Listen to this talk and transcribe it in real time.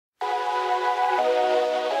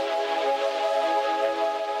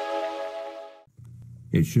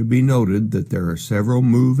It should be noted that there are several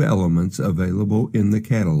move elements available in the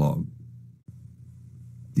catalog.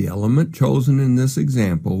 The element chosen in this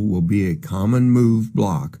example will be a common move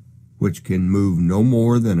block, which can move no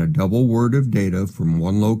more than a double word of data from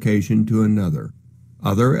one location to another.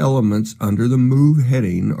 Other elements under the Move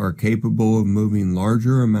heading are capable of moving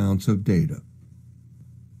larger amounts of data.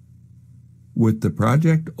 With the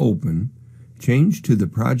project open, change to the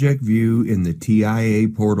project view in the TIA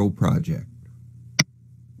Portal project.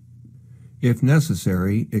 If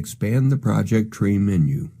necessary, expand the project tree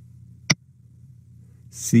menu.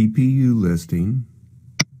 CPU listing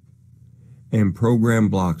and Program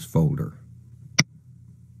Blocks folder.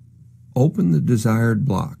 Open the desired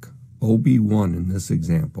block, OB1 in this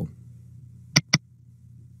example,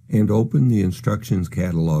 and open the instructions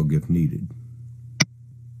catalog if needed.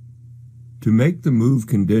 To make the move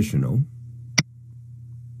conditional,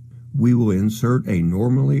 we will insert a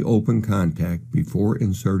normally open contact before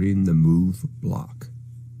inserting the move block.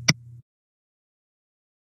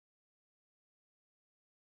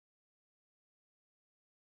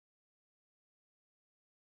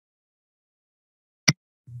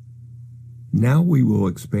 Now we will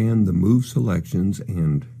expand the move selections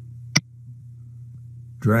and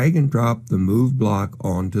drag and drop the move block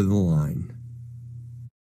onto the line.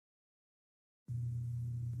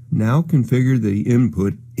 Now configure the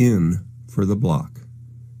input in for the block.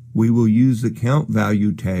 We will use the count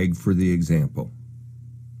value tag for the example.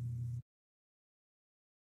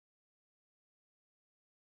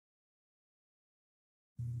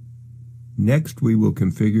 Next, we will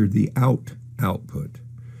configure the out output.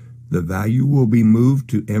 The value will be moved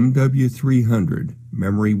to MW300,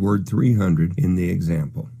 memory word 300, in the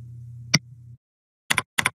example.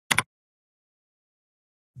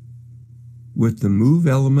 With the move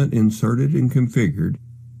element inserted and configured,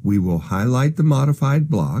 we will highlight the modified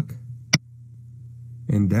block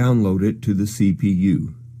and download it to the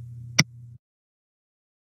CPU.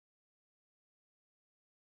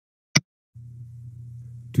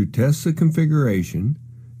 To test the configuration,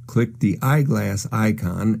 click the eyeglass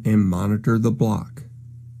icon and monitor the block.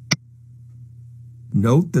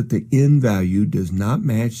 Note that the in value does not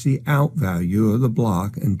match the out value of the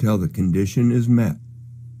block until the condition is met.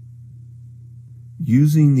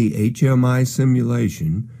 Using the HMI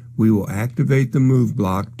simulation, we will activate the move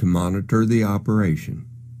block to monitor the operation.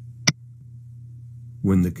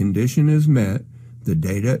 When the condition is met, the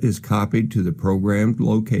data is copied to the programmed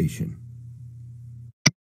location.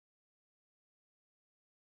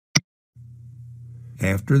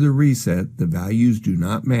 After the reset, the values do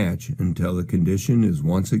not match until the condition is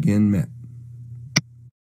once again met.